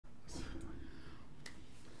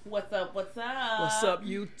What's up? What's up? What's up,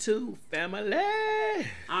 YouTube family?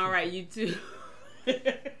 All right, YouTube.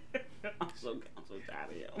 I'm so tired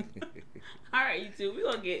of him. All right, YouTube.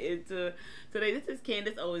 We're gonna get into today. This is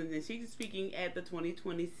Candace Owens, and she's speaking at the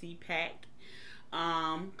 2020 CPAC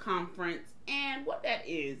conference. And what that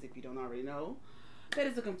is, if you don't already know, that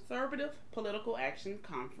is a conservative political action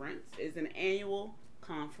conference. It's an annual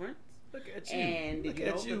conference. Look at you. And Look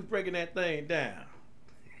at you breaking that thing down.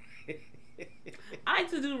 I like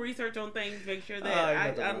to do research on things, make sure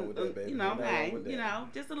that just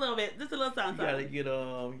a little bit, just a little something. You gotta get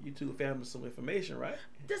YouTube family some information, right?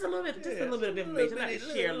 Just a little bit, a little bit of information. I like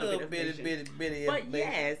to share a little bit of information. But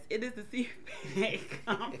yes, it is the CPAC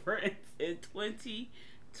conference in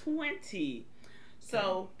 2020.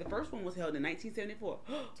 So the first one was held in 1974.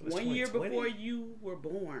 So 1 year before you were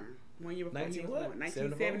born. 1 year before you were born.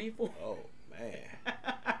 1974. Oh man,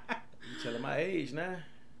 you telling my age now.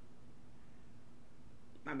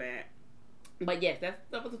 My bad. But yes, that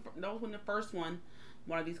was when the first one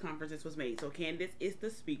of these conferences was made. So Candace is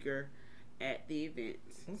the speaker at the event.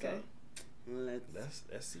 Okay. So let's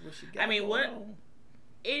see what she got. I mean,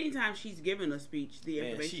 anytime she's giving a speech, the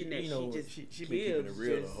information she been keeping it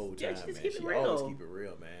real the whole time, man. She always keep it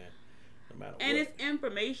real, man. No matter what. And it's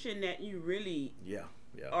information that you really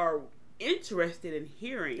are interested in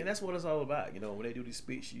hearing. And that's what it's all about. You know, when they do these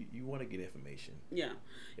speech, you want to get information. Yeah.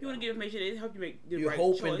 You want to get information. They help you make the You're right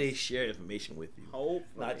hoping choice. they share information with you.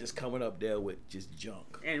 Hopefully. Not just coming up there with just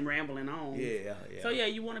junk. And rambling on. Yeah. So yeah,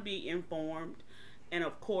 you want to be informed. And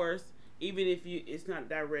of course, even if it's not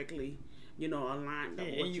directly, aligned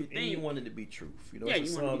with what you think. And you want it to be truth. Yeah,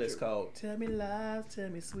 it's a song that's called "Tell Me Lies, Tell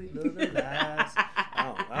Me Sweet Little Lies."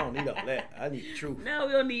 I don't need all that. I need the truth. No,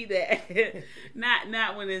 we don't need that.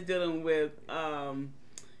 not when it's dealing with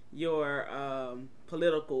your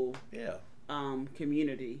political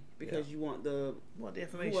community, because you want the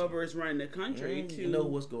information. Whoever is running the country to know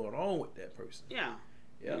what's going on with that person. Yeah.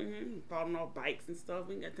 Yeah. Falling off bikes and stuff.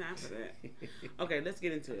 We ain't got time for that. Okay, let's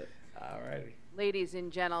get into it. All righty. Ladies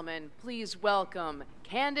and gentlemen, please welcome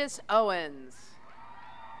Candace Owens.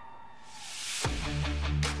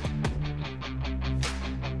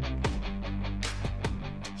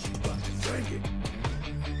 She's about to bring it.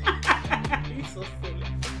 He's so silly.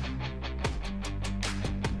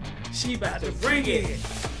 She about to bring it.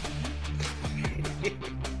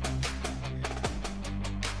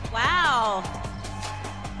 Wow.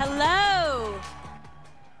 Hello.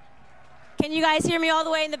 Can you guys hear me all the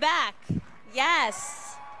way in the back?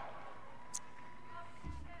 Yes.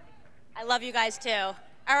 I love you guys too. All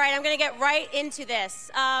right, I'm going to get right into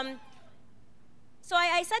this. So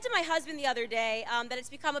I said to my husband the other day that it's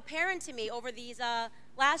become apparent to me over these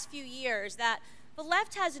last few years that the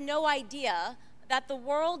left has no idea that the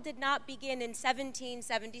world did not begin in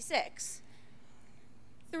 1776.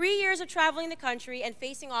 3 years of traveling the country and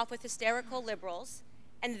facing off with hysterical liberals,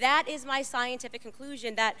 and that is my scientific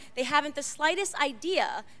conclusion, that they haven't the slightest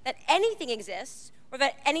idea that anything exists or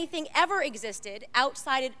that anything ever existed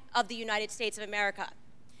outside of the United States of America.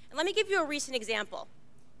 And let me give you a recent example.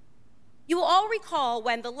 You will all recall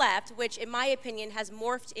when the left, which in my opinion has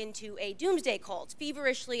morphed into a doomsday cult,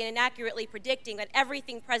 feverishly and inaccurately predicting that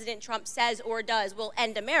everything President Trump says or does will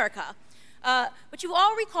end America. But you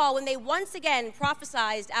all recall when they once again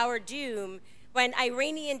prophesized our doom when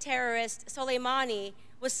Iranian terrorist Soleimani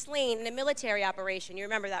was slain in a military operation. You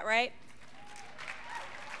remember that, right?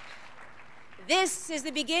 This is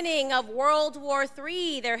the beginning of World War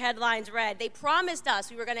III, their headlines read. They promised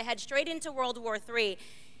us we were going to head straight into World War III.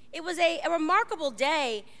 It was a remarkable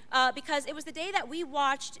day because it was the day that we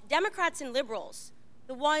watched Democrats and liberals,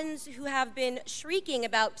 the ones who have been shrieking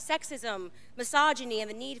about sexism, misogyny,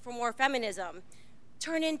 and the need for more feminism,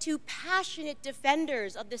 turn into passionate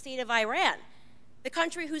defenders of the state of Iran, the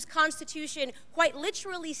country whose constitution quite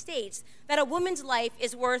literally states that a woman's life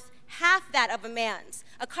is worth half that of a man's,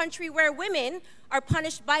 a country where women are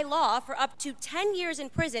punished by law for up to 10 years in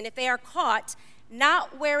prison if they are caught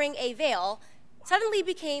not wearing a veil, suddenly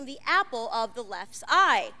became the apple of the left's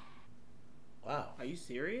eye. Wow. Are you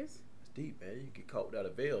serious? It's deep, man. You get caught without a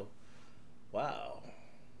veil. Wow.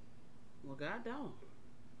 Well, God don't.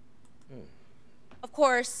 Of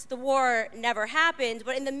course, the war never happened,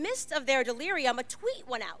 but in the midst of their delirium, a tweet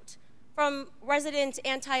went out from resident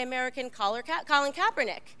anti-American Colin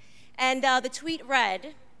Kaepernick. And the tweet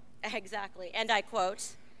read, exactly, and I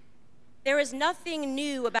quote, "There is nothing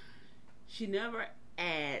new about..." She never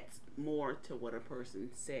adds more to what a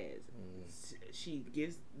person says. She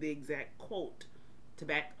gives the exact quote to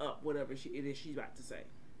back up whatever it is she's about to say.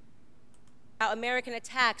 American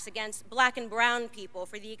attacks against black and brown people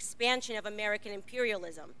for the expansion of American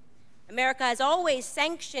imperialism. America has always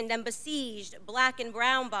sanctioned and besieged black and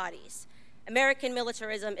brown bodies. American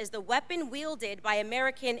militarism is the weapon wielded by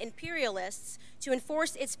American imperialists to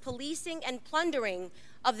enforce its policing and plundering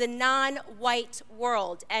of the non-white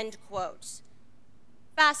world, end quote.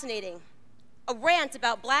 Fascinating. A rant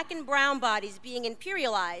about black and brown bodies being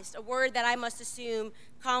imperialized, a word that I must assume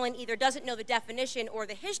Colin either doesn't know the definition or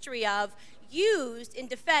the history of, used in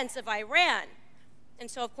defense of Iran.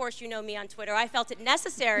 And so, of course, you know me on Twitter. I felt it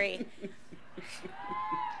necessary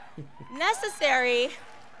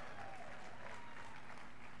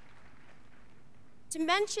to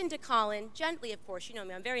mention to Colin, gently, of course, you know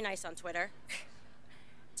me, I'm very nice on Twitter,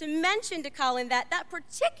 to mention to Colin that that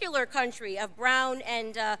particular country of brown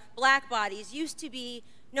and black bodies used to be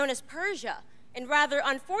known as Persia. And rather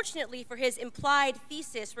unfortunately for his implied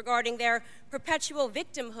thesis regarding their perpetual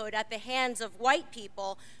victimhood at the hands of white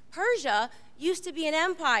people, Persia used to be an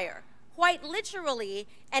empire, quite literally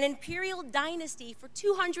an imperial dynasty for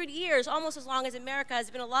 200 years, almost as long as America has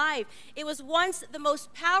been alive. It was once the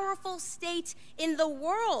most powerful state in the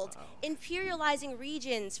world, imperializing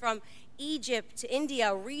regions from Egypt to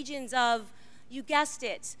India, regions of, you guessed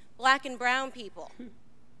it, black and brown people.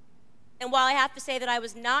 And while I have to say that I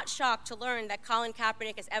was not shocked to learn that Colin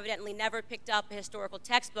Kaepernick has evidently never picked up a historical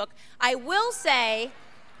textbook, I will say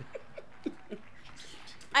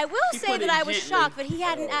that I was shocked that he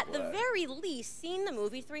hadn't at the very least seen the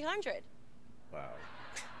movie 300. Wow.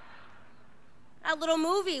 A little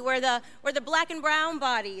movie where the black and brown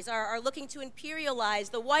bodies are looking to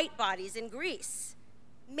imperialize the white bodies in Greece.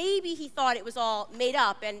 Maybe he thought it was all made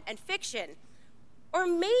up and fiction. Or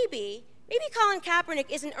maybe Colin Kaepernick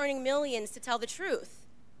isn't earning millions to tell the truth.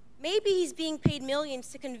 Maybe he's being paid millions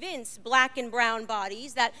to convince black and brown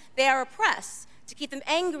bodies that they are oppressed, to keep them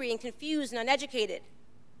angry and confused and uneducated,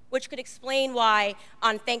 which could explain why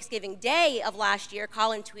on Thanksgiving Day of last year,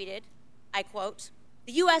 Colin tweeted, I quote,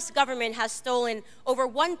 "The U.S. government has stolen over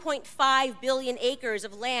 1.5 billion acres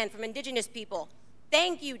of land from indigenous people.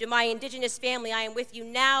 Thank you to my indigenous family. I am with you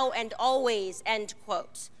now and always," end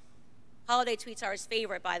quote. Holiday tweets are his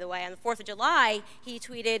favorite, by the way. On the 4th of July, he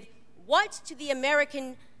tweeted, what to the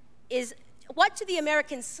American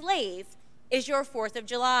slave is your 4th of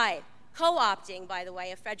July? Co-opting, by the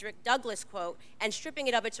way, a Frederick Douglass quote and stripping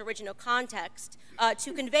it of its original context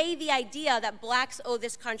to convey the idea that blacks owe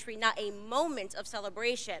this country not a moment of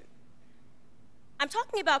celebration. I'm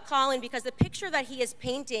talking about Colin because the picture that he is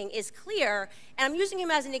painting is clear, and I'm using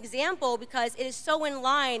him as an example because it is so in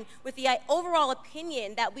line with the overall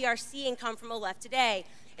opinion that we are seeing come from the left today,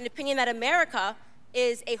 an opinion that America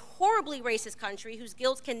is a horribly racist country whose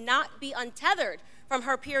guilt cannot be untethered from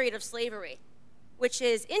her period of slavery, which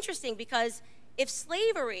is interesting because if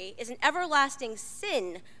slavery is an everlasting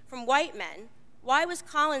sin from white men, why was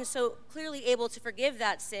Colin so clearly able to forgive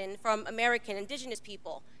that sin from American indigenous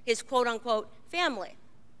people, his quote-unquote family?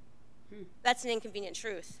 That's an inconvenient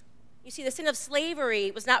truth. You see, the sin of slavery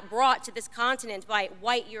was not brought to this continent by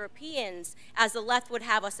white Europeans, as the left would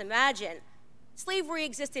have us imagine. Slavery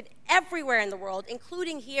existed everywhere in the world,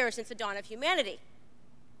 including here since the dawn of humanity.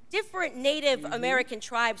 Different Native American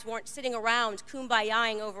tribes weren't sitting around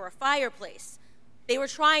kumbayaing over a fireplace. They were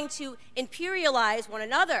trying to imperialize one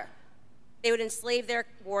another. They would enslave their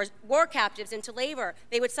war captives into labor.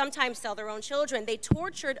 They would sometimes sell their own children. They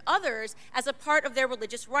tortured others as a part of their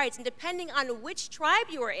religious rites. And depending on which tribe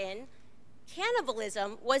you were in,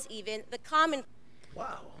 cannibalism was even the common.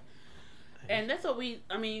 Wow. And that's what when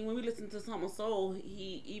we listen to Summer Soul,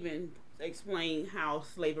 he even explained how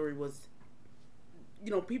slavery was,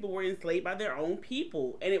 people were enslaved by their own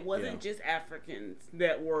people. And it wasn't just Africans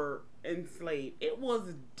that were enslaved. It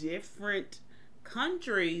was different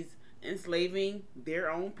countries enslaving their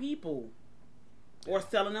own people or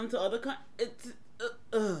selling them to other countries.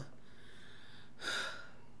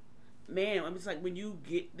 Man, it's like when you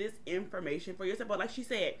get this information for yourself. But like she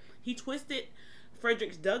said, he twisted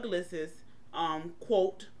Frederick Douglass's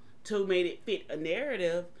quote to make it fit a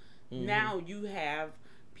narrative. Now you have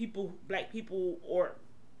people, black people or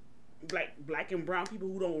black and brown people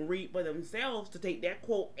who don't read for themselves to take that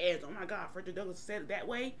quote as, oh my God, Frederick Douglass said it that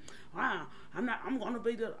way. Wow, I'm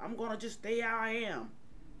gonna just stay how I am.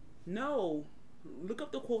 No, look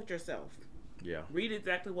up the quote yourself. Yeah. Read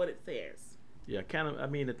exactly what it says. Yeah,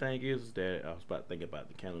 the thing is that I was about to think about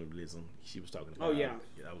the cannibalism she was talking about. Oh yeah.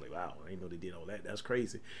 I was like, wow, I didn't know they did all that. That's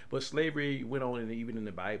crazy. But slavery went on, and even in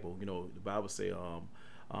the Bible, the Bible say,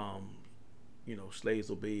 slaves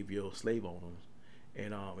obey your slave owners.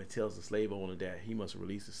 And it tells the slave owner that he must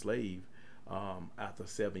release the slave after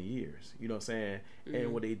 7 years. You know what I'm saying?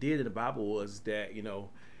 And what they did in the Bible was that,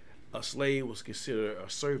 a slave was considered a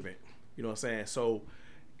servant. You know what I'm saying? So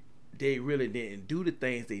they really didn't do the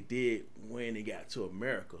things they did when they got to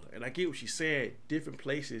America. And I get what she said. Different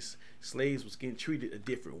places, slaves was getting treated a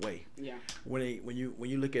different way. Yeah. When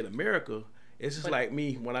you look at America, it's just like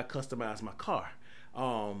me when I customize my car.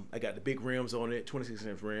 I got the big rims on it,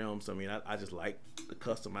 26-inch rims. I mean, I just like the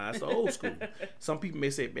customized, the old school. Some people may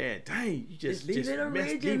say, man, dang, you just leave it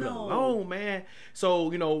alone, man.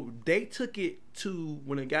 So, you know, they took it to,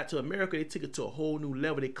 when it got to America, they took it to a whole new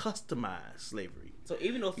level. They customized slavery. So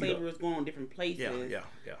even though slavery was going on different places, yeah.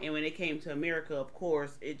 And when it came to America, of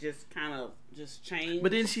course, it just kind of just changed.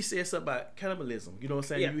 But then she said something about cannibalism. You know what I'm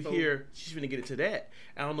saying? Yeah, you hear, she's going to get into that.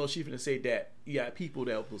 I don't know if she's going to say that you got people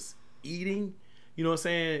that was eating, you know what I'm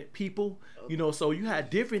saying, people, you know, so you had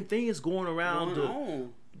different things going around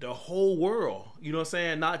the whole world, you know what I'm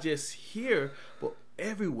saying, not just here, but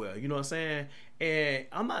everywhere, you know what I'm saying, and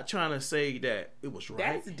I'm not trying to say that it was right.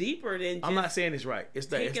 That's deeper than just I'm not saying it's right. It's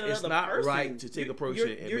that it's not person. right to take a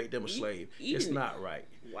person and make them a slave. It's not right.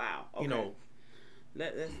 Wow. Okay. You know.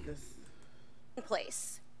 Let's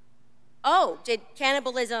place. Oh, did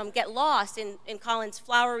cannibalism get lost in Colin's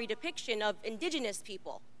flowery depiction of indigenous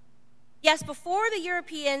people? Yes, before the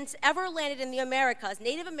Europeans ever landed in the Americas,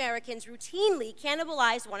 Native Americans routinely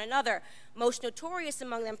cannibalized one another. Most notorious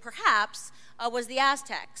among them, perhaps, was the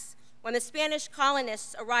Aztecs. When the Spanish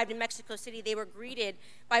colonists arrived in Mexico City, they were greeted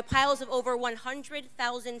by piles of over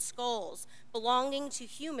 100,000 skulls belonging to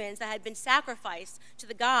humans that had been sacrificed to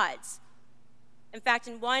the gods. In fact,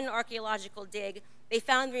 in one archaeological dig, they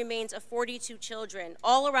found the remains of 42 children,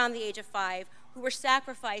 all around the age of 5, who were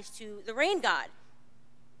sacrificed to the rain god.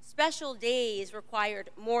 Special days required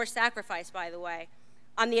more sacrifice, by the way.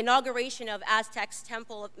 On the inauguration of Aztec's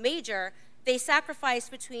Temple Major, they sacrificed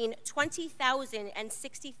between 20,000 and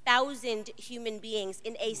 60,000 human beings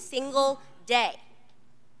in a single day.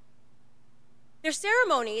 Their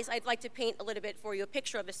ceremonies, I'd like to paint a little bit for you, a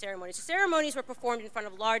picture of the ceremonies. The ceremonies were performed in front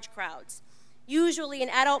of large crowds. Usually, an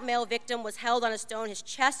adult male victim was held on a stone, his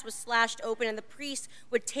chest was slashed open, and the priest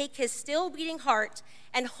would take his still beating heart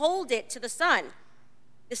and hold it to the sun.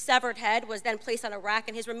 The severed head was then placed on a rack,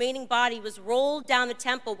 and his remaining body was rolled down the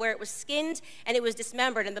temple where it was skinned and it was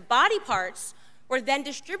dismembered, and the body parts were then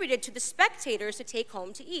distributed to the spectators to take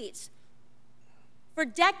home to eat. For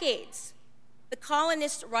decades, the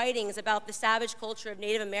colonists' writings about the savage culture of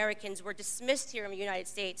Native Americans were dismissed here in the United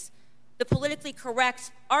States. The politically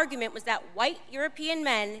correct argument was that white European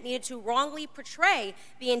men needed to wrongly portray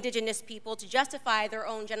the indigenous people to justify their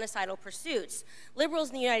own genocidal pursuits. Liberals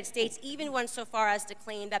in the United States even went so far as to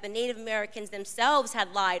claim that the Native Americans themselves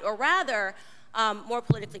had lied, or rather, more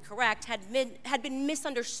politically correct, had been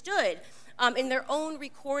misunderstood in their own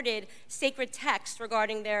recorded sacred texts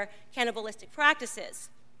regarding their cannibalistic practices.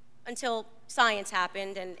 Until science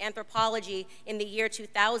happened and anthropology in the year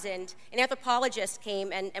 2000, an anthropologist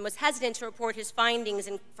came and was hesitant to report his findings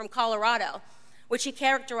from Colorado, which he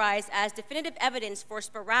characterized as definitive evidence for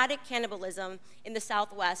sporadic cannibalism in the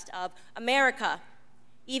Southwest of America.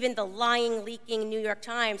 Even the lying, leaking New York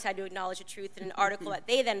Times had to acknowledge the truth in an article that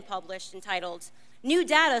they then published entitled, "New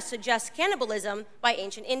Data Suggests Cannibalism by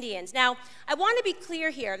Ancient Indians." Now, I want to be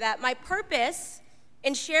clear here that my purpose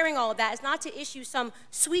in sharing all of that is not to issue some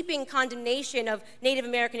sweeping condemnation of Native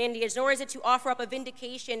American Indians, nor is it to offer up a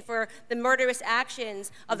vindication for the murderous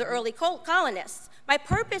actions of the early colonists. My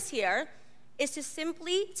purpose here is to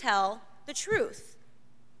simply tell the truth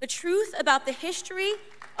about the history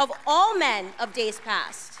of all men of days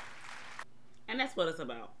past. And that's what it's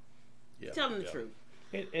about. Telling the truth.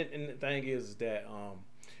 And the thing is that,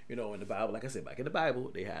 you know, in the Bible, like I said, back in the Bible,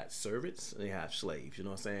 they had servants and they had slaves, you know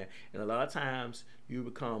what I'm saying? And a lot of times you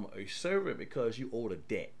become a servant because you owed a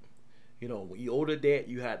debt. You know, when you owed a debt,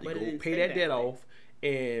 you had to go pay that debt off,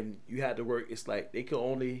 and you had to work. It's like they could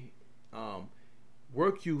only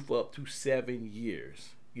work you for up to 7 years.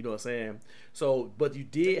 You know what I'm saying? So, but you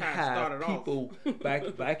did have people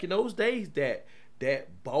back in those days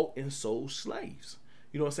that bought and sold slaves.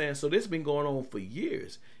 You know what I'm saying? So this has been going on for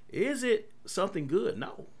years. Is it something good?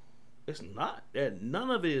 No, it's not.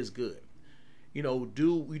 None of it is good. You know,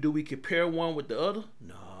 do we compare one with the other?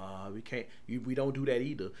 No, we can't. We don't do that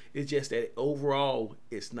either. It's just that overall,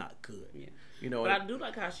 it's not good. Yeah. You know, but I do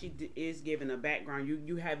like how she is giving a background.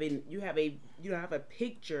 You have a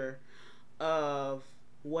picture of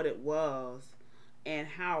what it was and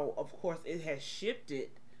how, of course, it has shifted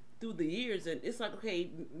through the years. And it's like,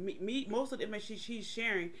 okay, me most of the information she's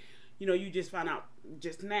sharing, you know, you just found out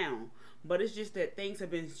just now. But it's just that things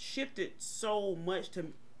have been shifted so much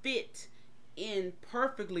to fit in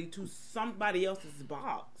perfectly to somebody else's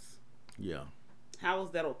box. Yeah. How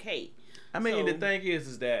is that okay? I mean, the thing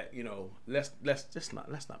is that, you know, let's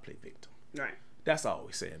not play victim. Right. That's all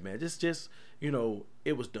we saying, man. Just you know,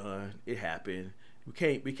 it was done. It happened. We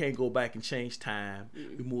can't go back and change time.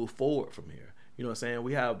 We move forward from here. You know what I'm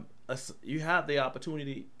saying? You have the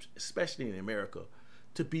opportunity, especially in America,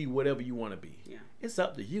 to be whatever you want to be. Yeah. It's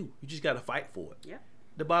up to you. You just got to fight for it. Yeah.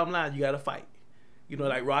 The bottom line, you got to fight. You know,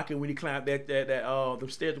 like Rocky when he climbed back them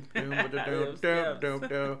stairs. He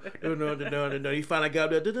finally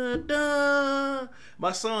got up there.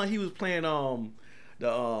 My son, he was playing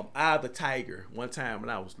the Eye of the Tiger one time when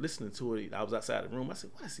I was listening to it. I was outside the room. I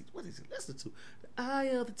said, what is he listening to? The Eye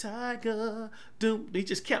of the Tiger. He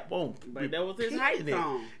just kept on. But that was his hype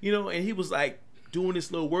song. You know, and he was like doing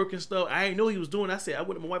this little work and stuff. I didn't know he was doing. I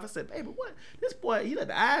went to my wife. I said, baby, what? This boy, he like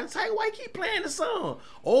the Eye of the Tiger. Why he keep playing the song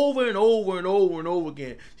over and over and over and over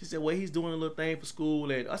again? She said, well, he's doing a little thing for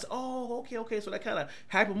school. And I said, oh, okay. So that kind of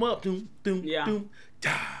hype him up. Doom, Yeah. doom,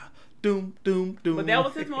 da. Doom, doom, doom. But that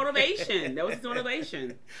was his motivation.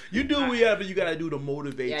 You do whatever you gotta do to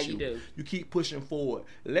motivate you. Yeah, you do. You keep pushing forward.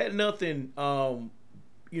 Let nothing, don't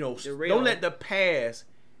let the past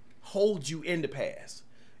hold you in the past.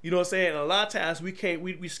 You know what I'm saying? A lot of times we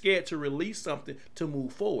scared to release something to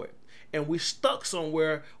move forward. And we stuck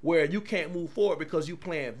somewhere where you can't move forward because you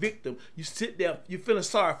playing victim. You sit there, you're feeling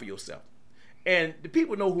sorry for yourself. And the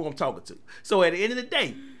people know who I'm talking to. So at the end of the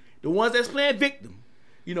day, the ones that's playing victim,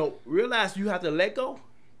 you know, realize you have to let go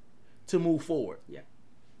to move forward. Yeah.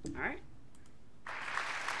 All right.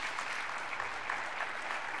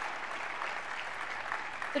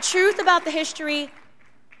 The truth about the history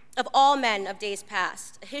of all men of days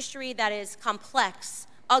past, a history that is complex,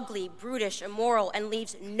 ugly, brutish, immoral, and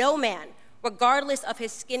leaves no man, regardless of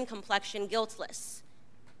his skin complexion, guiltless.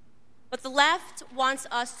 But the left wants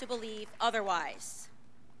us to believe otherwise.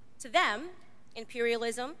 To them,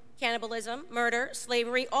 imperialism, cannibalism, murder,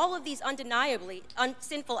 slavery, all of these undeniably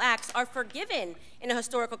sinful acts are forgiven in a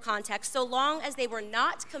historical context so long as they were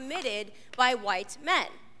not committed by white men.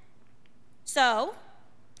 So,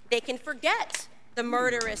 they can forget the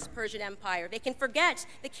murderous Persian Empire. They can forget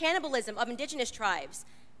the cannibalism of indigenous tribes.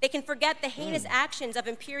 They can forget the heinous actions of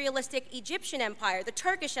imperialistic Egyptian Empire, the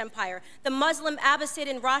Turkish Empire, the Muslim Abbasid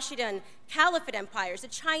and Rashidun Caliphate empires, the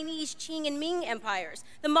Chinese Qing and Ming empires,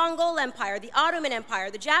 the Mongol Empire, the Ottoman Empire,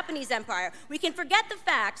 the Japanese Empire. We can forget the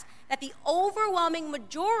fact that the overwhelming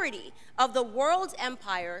majority of the world's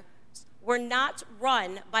empires were not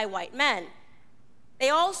run by white men. They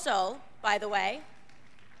also, by the way,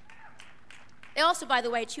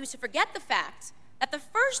 choose to forget the fact that the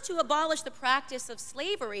first to abolish the practice of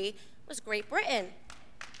slavery was Great Britain.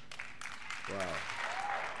 Wow.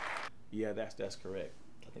 Yeah, that's correct.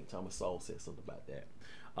 I think Thomas Sowell said something about that.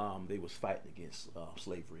 They was fighting against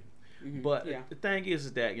slavery. Mm-hmm. But the thing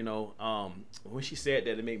is that, you know, when she said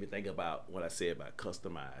that, it made me think about what I said about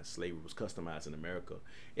customized. Slavery was customized in America.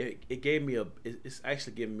 It gave me it's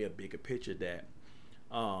actually giving me a bigger picture that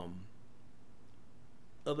other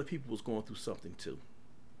people was going through something too.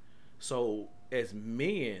 So as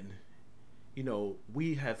men, you know,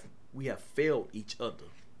 we have failed each other,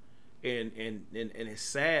 and it's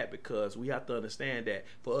sad because we have to understand that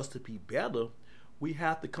for us to be better, we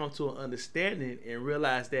have to come to an understanding and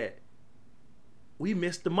realize that we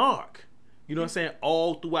missed the mark. You know what I'm saying?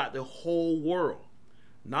 All throughout the whole world,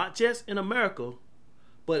 not just in America,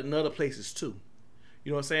 but in other places too.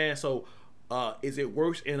 You know what I'm saying? So, is it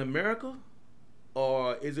worse in America?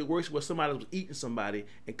 Or is it worse where somebody was eating somebody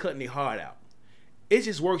and cutting their heart out? It's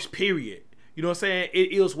just worse, period. You know what I'm saying?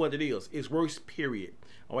 It is what it is. It's worse, period.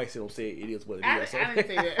 Oh, I don't say it is what it is. I didn't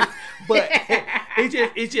say that. But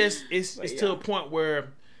it's to a point where,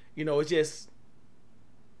 you know, it's just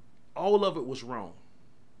all of it was wrong.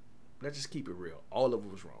 Let's just keep it real. All of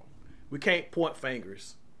it was wrong. We can't point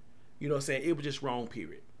fingers. You know what I'm saying? It was just wrong,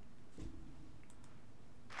 period.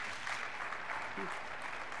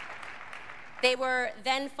 They were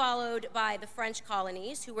then followed by the French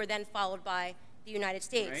colonies, who were then followed by the United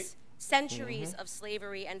States. Right. Centuries of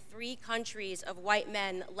slavery and 3 countries of white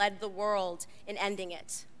men led the world in ending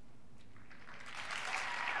it.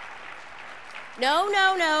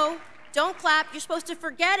 No. Don't clap. You're supposed to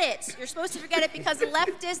forget it. You're supposed to forget it because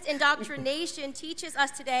leftist indoctrination teaches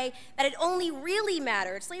us today that it only really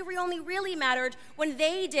mattered. Slavery only really mattered when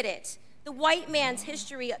they did it. The white man's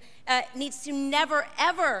history needs to never,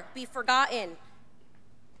 ever be forgotten.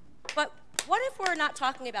 But what if we're not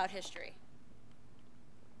talking about history?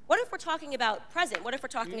 What if we're talking about present? What if we're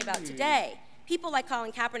talking about today? People like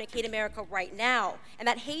Colin Kaepernick hate America right now, and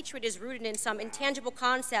that hatred is rooted in some intangible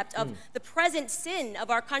concept of the present sin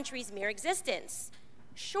of our country's mere existence.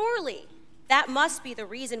 Surely, that must be the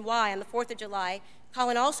reason why on the 4th of July,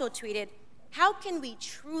 Colin also tweeted, "How can we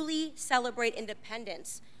truly celebrate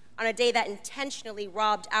independence on a day that intentionally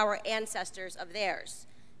robbed our ancestors of theirs.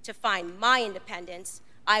 To find my independence,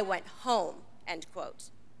 I went home, end quote.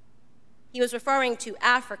 He was referring to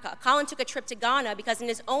Africa. Colin took a trip to Ghana because, in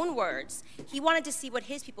his own words, he wanted to see what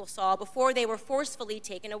his people saw before they were forcefully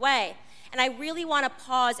taken away. And I really want to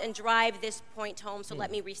pause and drive this point home, so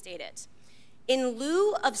let me restate it. In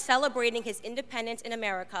lieu of celebrating his independence in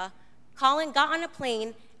America, Colin got on a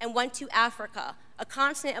plane and went to Africa, a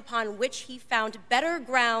continent upon which he found better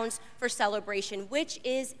grounds for celebration, which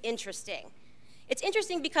is interesting. It's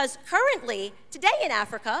interesting because currently, today in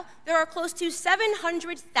Africa, there are close to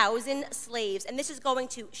 700,000 slaves, and this is going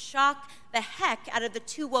to shock the heck out of the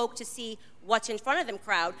too woke to see what's in front of them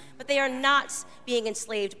crowd, but they are not being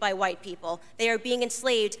enslaved by white people. They are being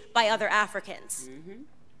enslaved by other Africans.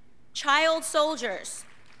 Child soldiers,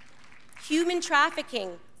 human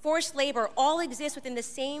trafficking, forced labor all exist within the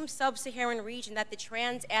same sub-Saharan region that the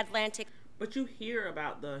transatlantic. But you hear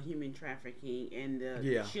about the human trafficking and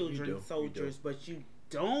the children soldiers, but you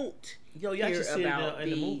don't you hear actually see about it in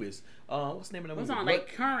the movies. What's the name of the movie? What's on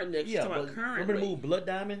like currently? Yeah, currently. remember the movie Blood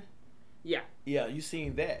Diamond? Yeah. Yeah, you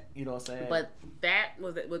seen that? You know what I'm saying? But that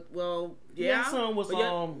was it. Well, yeah. That son was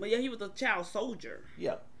but he was a child soldier.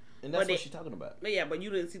 Yeah. And that's what she's talking about. Yeah, but you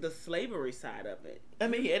didn't see the slavery side of it. I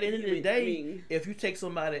mean, at the end of the day, if you take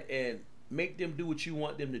somebody and make them do what you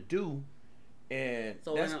want them to do, and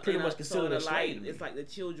so that's pretty much considered a slave. It's like the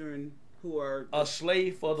children who are a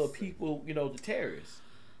slave for the people, the terrorists.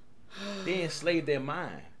 They enslave their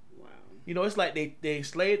mind. Wow. It's like they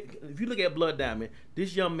enslaved. If you look at Blood Diamond,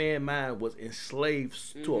 this young man's mind was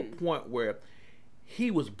enslaved to a point where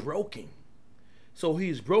he was broken. So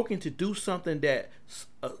he's broken to do something that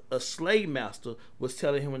a slave master was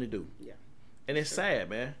telling him to do. Yeah. And it's sad,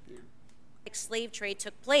 man. Yeah. Slave trade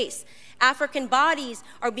took place. African bodies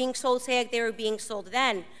are being sold today like they were being sold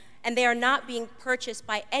then, and they are not being purchased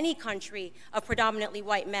by any country of predominantly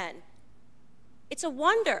white men. It's a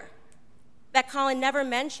wonder that Colin never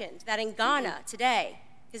mentioned that in Ghana today,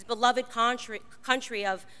 his beloved country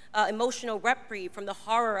of emotional reprieve from the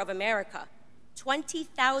horror of America,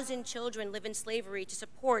 20,000 children live in slavery to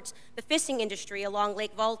support the fishing industry along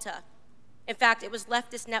Lake Volta. In fact, it was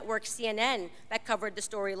leftist network CNN that covered the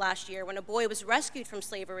story last year when a boy was rescued from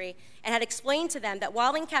slavery and had explained to them that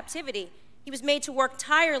while in captivity, he was made to work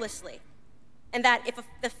tirelessly, and that if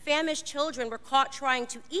the famished children were caught trying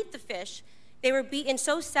to eat the fish, they were beaten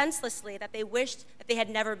so senselessly that they wished that they had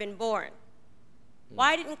never been born.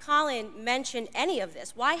 Why didn't Colin mention any of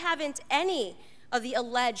this? Why haven't any of the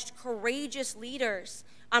alleged courageous leaders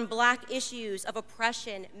on Black issues of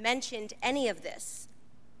oppression mentioned any of this?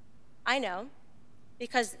 I know,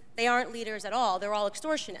 because they aren't leaders at all. They're all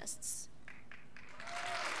extortionists.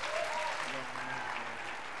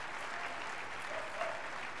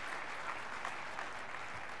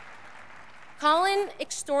 Colin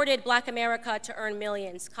extorted Black America to earn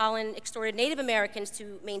millions. Colin extorted Native Americans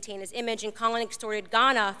to maintain his image, and Colin extorted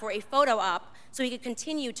Ghana for a photo op so he could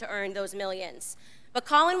continue to earn those millions. But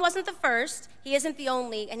Colin wasn't the first, he isn't the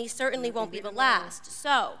only, and he certainly won't be the last.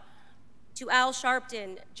 So, to Al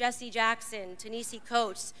Sharpton, Jesse Jackson, to Nisi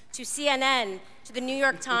Coates, to CNN, to the New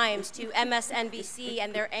York Times, to MSNBC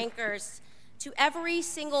and their anchors, to every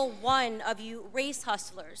single one of you race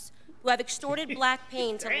hustlers who have extorted Black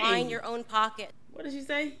pain to line your own pocket. What did she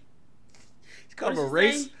say? It's called a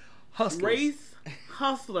race hustlers. Race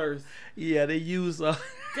hustlers. Yeah, they use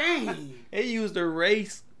dang. They use the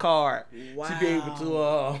race card to be able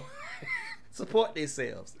to support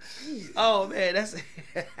themselves. Oh man, that's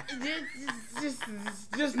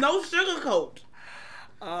just no sugarcoat.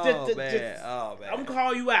 Oh man, I'm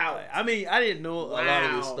calling you out. I mean, I didn't know a lot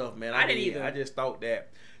of this stuff, man. I didn't either. I just thought that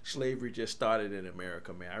slavery just started in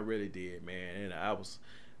America, man. I really did, man. And I was,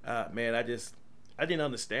 man, I didn't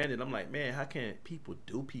understand it. I'm like, man, how can people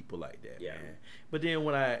do people like that, man? But then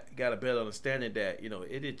when I got a better understanding that,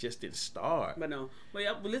 it just didn't start. But no,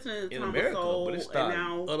 but listening to in Tom America, Soul, but it started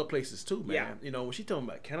now, other places too, man. Yeah. When she talking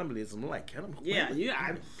about cannibalism, I'm like, cannibalism?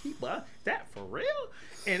 Yeah, people, that for real?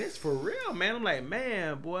 And it's for real, man. I'm like,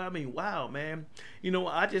 man, boy, I mean, wow, man.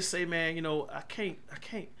 I just say, man,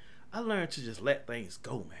 I learned to just let things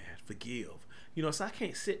go, man. Forgive. So I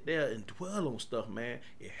can't sit there and dwell on stuff, man.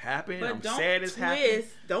 It happened. But I'm sad it's happened.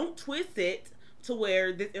 Don't twist it to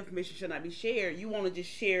where this information should not be shared. You want to just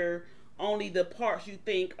share only the parts you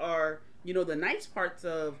think are, the nice parts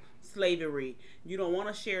of slavery. You don't want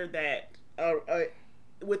to share that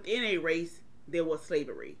within a race there was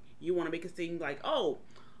slavery. You want to make it seem like, oh,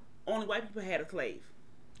 only white people had a slave.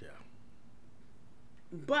 Yeah.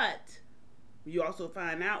 But you also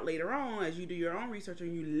find out later on, as you do your own research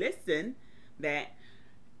and you listen, that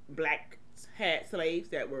Black had slaves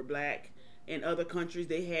that were black. In other countries,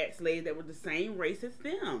 they had slaves that were the same race as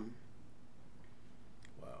them.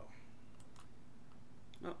 Wow.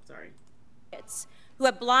 Oh, sorry. Who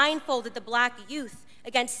had blindfolded the black youth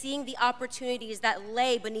against seeing the opportunities that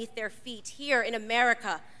lay beneath their feet here in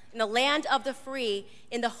America, in the land of the free,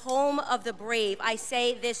 in the home of the brave. I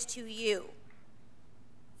say this to you.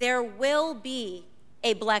 There will be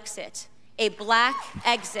a Blexit, a black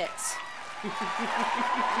exit.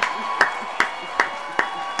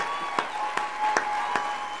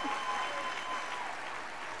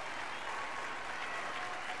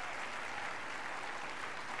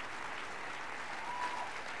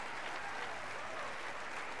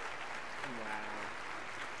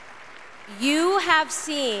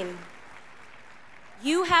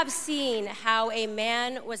 You have seen how a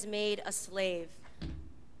man was made a slave.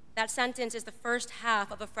 That sentence is the first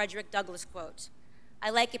half of a Frederick Douglass quote. I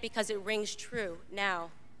like it because it rings true now.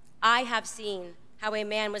 I have seen how a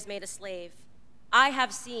man was made a slave. I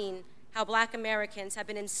have seen how black Americans have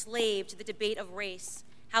been enslaved to the debate of race,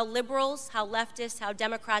 how liberals, how leftists, how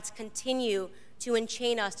Democrats continue to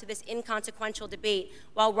enchain us to this inconsequential debate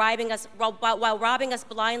while robbing us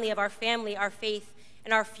blindly of our family, our faith,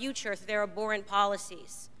 and our future through their abhorrent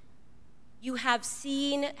policies. You have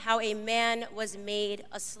seen how a man was made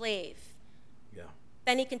a slave. Yeah.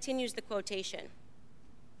 Then he continues the quotation.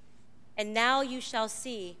 And now you shall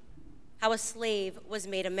see how a slave was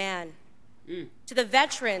made a man. To the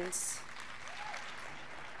veterans.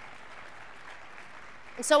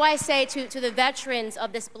 And so I say to the veterans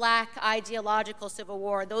of this black ideological civil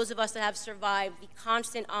war, those of us that have survived the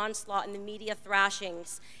constant onslaught and the media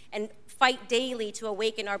thrashings and fight daily to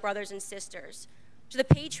awaken our brothers and sisters, to the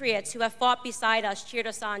patriots who have fought beside us, cheered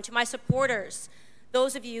us on, to my supporters,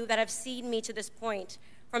 those of you that have seen me to this point,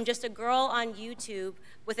 from just a girl on YouTube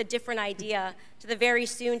with a different idea to the very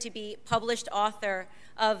soon to be published author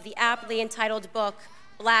of the aptly entitled book,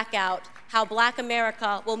 Blackout, How Black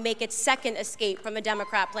America Will Make Its Second Escape from the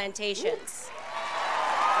Democrat Plantations.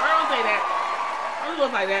 I don't say that. I don't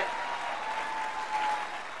look like that.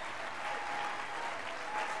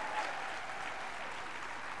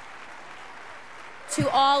 To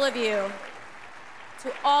all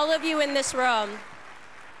of you in this room,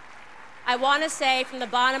 I want to say from the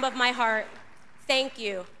bottom of my heart, thank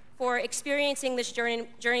you for experiencing this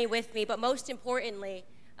journey with me, but most importantly,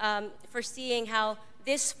 for seeing how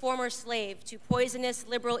this former slave to poisonous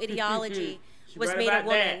liberal ideology was made a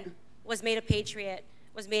woman, was made a patriot,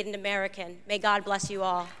 was made an American. May God bless you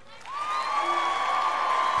all.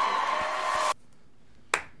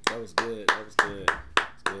 That was good. That was good.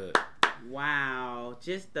 That's good. Wow,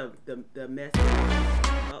 just the message.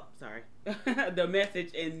 Oh, sorry. The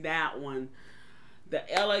message in that one, the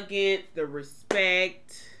elegance, the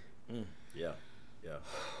respect. Yeah.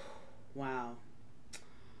 Wow.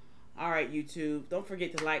 All right, YouTube. Don't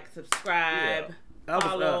forget to like, subscribe, I was,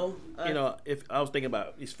 follow. If I was thinking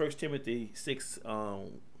about it's 1 Timothy 6,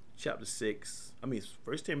 chapter 6. I mean, it's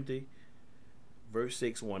 1 Timothy, verse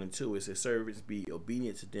 6, 1 and 2. It says, "Servants, be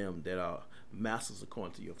obedient to them that are masters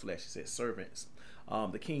according to your flesh." It says servants.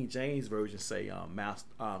 The King James version say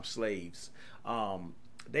slaves.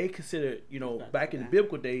 They considered, back in the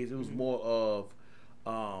biblical days, it was more of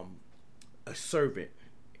a servant,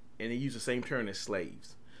 and they use the same term as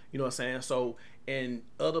slaves. You know what I'm saying? So in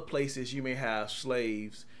other places, you may have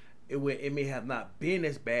slaves. It may have not been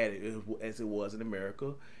as bad as it was in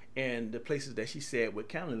America. And the places that she said with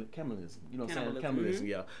cannibalism, you know what I'm saying? Cannibalism,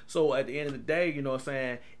 yeah. So at the end of the day, you know what I'm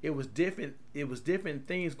saying, it was different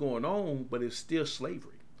things going on, but it's still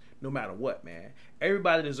slavery, no matter what, man.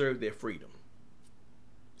 Everybody deserves their freedom.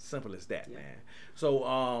 Simple as that, man. So,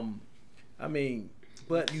 I mean,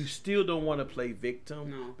 but you still don't want to play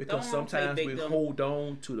victim, because sometimes we hold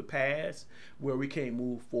on to the past where we can't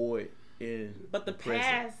move forward in But the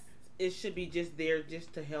past, it should be just there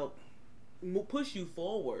just to help push you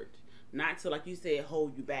forward, not to, like you said,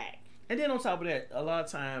 hold you back. And then on top of that, a lot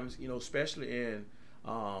of times, especially in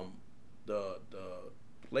the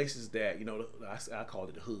places that, I call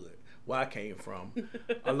it the hood, where I came from,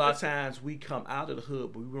 a lot of times we come out of the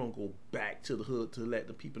hood, but we don't go back to the hood to let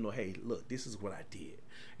the people know, hey, look, this is what I did.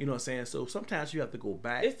 You know what I'm saying? So sometimes you have to go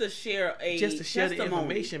back. It's to share the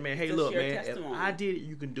information, man. Hey, look, man, if I did it,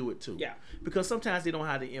 you can do it too. Yeah. Because sometimes they don't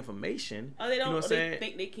have the information. Oh, they don't. You know what I'm saying? They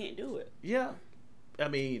think they can't do it. Yeah. I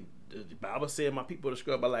mean, the Bible said, "My people are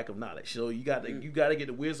destroyed by lack of knowledge." So you got to get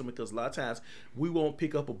the wisdom, because a lot of times we won't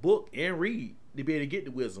pick up a book and read to be able to get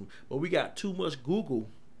the wisdom, but we got too much Google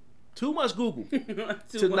Too much Google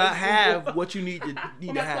to much not have Google. what you need to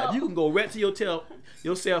My have. cup. You can go right to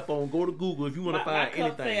your cell phone, go to Google if you want to My find cup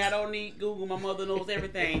anything. say I don't need Google. My mother knows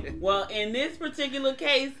everything. Well, in this particular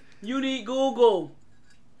case, you need Google.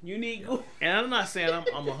 You need Google. And I'm not saying I'm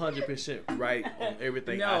 100% right on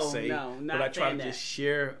everything I say, No, not but I try saying to that. just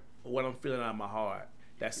share what I'm feeling out of my heart.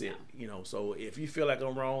 That's it, you know. So if you feel like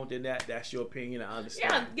I'm wrong, then that's your opinion. I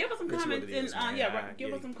understand. Yeah, give us some It's what comments it is, and man.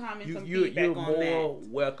 give us some comments, some You're feedback on more that.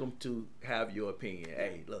 welcome to have your opinion.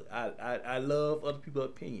 Hey, look, I love other people's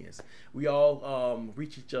opinions. We all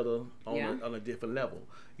reach each other on a different level,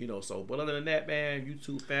 you know. So, but other than that, man,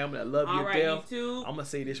 YouTube family, I love you All to right, death. YouTube. I'm gonna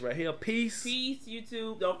say this right here. Peace. Peace,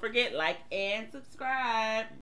 YouTube. Don't forget, like and subscribe.